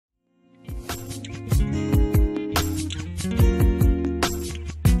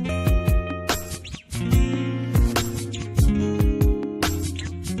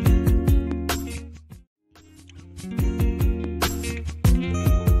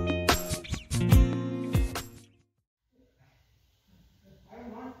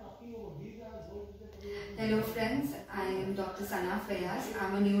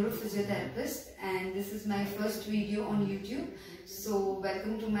I'm a neurophysiotherapist and this is my first video on YouTube. So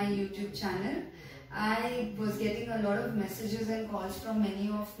welcome to my YouTube channel. I was getting a lot of messages and calls from many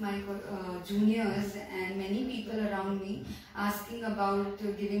of my juniors and many people around me asking about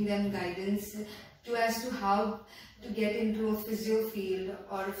giving them guidance as to how to get into a physio field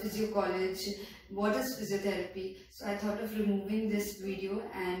or a physio college. What is physiotherapy? So I thought of removing this video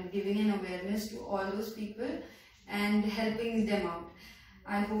and giving an awareness to all those people and helping them out.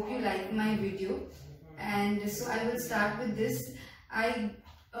 I hope you like my video, and so I will start with this. I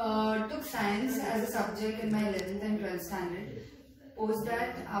took science as a subject in my 11th and 12th standard. Post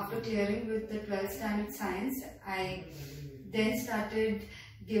that, after clearing with the 12th standard science, I then started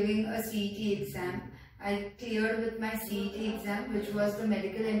giving a CET exam. I cleared with my CET exam, which was the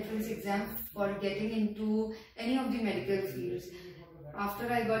medical entrance exam for getting into any of the medical fields.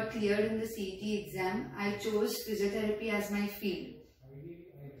 After I got cleared in the CET exam, I chose physiotherapy as my field.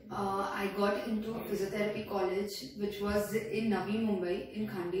 I got into physiotherapy college, which was in Navi Mumbai in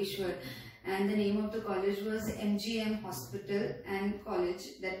Khandeshwar, and the name of the college was MGM Hospital and College.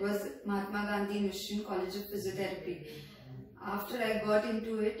 That was Mahatma Gandhi Mission College of Physiotherapy. After I got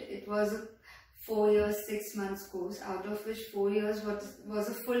into it, it was a 4 years, 6 months course, out of which 4 years was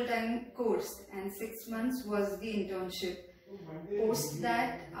a full-time course and 6 months was the internship. Post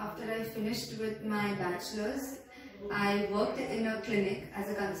that, after I finished with my bachelor's, I worked in a clinic as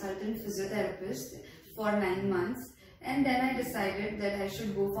a consultant physiotherapist for 9 months, and then I decided that I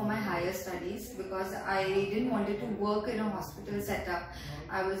should go for my higher studies because I didn't want to work in a hospital setup.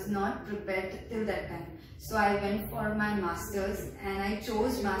 I was not prepared till that time. So I went for my master's and I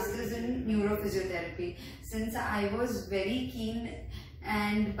chose master's in neurophysiotherapy since I was very keen,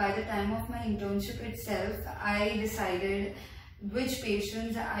 and by the time of my internship itself, I decided which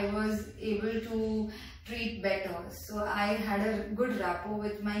patients I was able to treat better. So I had a good rapport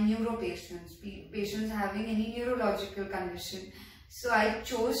with my neuro patients, patients having any neurological condition. So I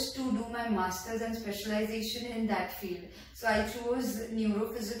chose to do my master's and specialization in that field. So I chose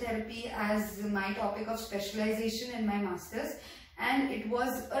neurophysiotherapy as my topic of specialization in my master's, and it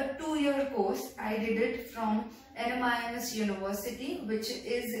was a 2-year course. I did it from NMIMS University, which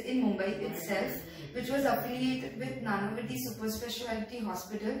is in Mumbai itself, which was affiliated with Nanavati Super Speciality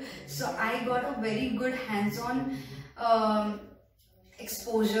Hospital. So I got a very good hands-on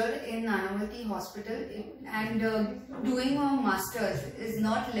exposure in Nanavati Hospital, and doing a master's is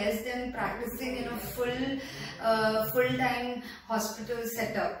not less than practicing in a full-time hospital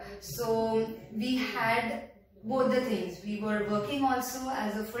setup. So we had both the things. We were working also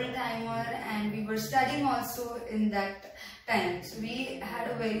as a full-timer and we were studying also in that time. So we had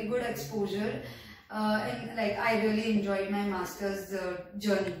a very good exposure, and I really enjoyed my master's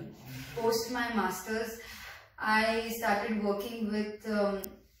journey. Post my master's, I started working with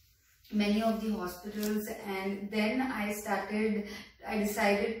many of the hospitals, and then I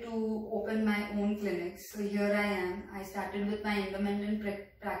decided to open my own clinic. So here I am. I started with my independent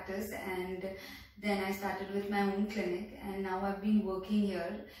practice, and then I started with my own clinic, and now I've been working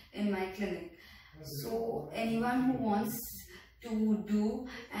here in my clinic. So anyone who wants to do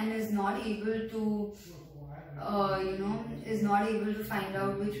and is not able to is not able to find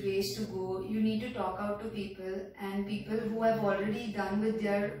out which ways to go, you need to talk out to people, and people who have already done with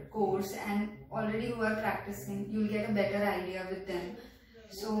their course and already who are practicing, you'll get a better idea with them.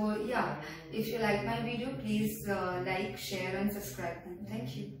 So yeah, if you like my video, please like, share and subscribe.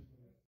 Thank you.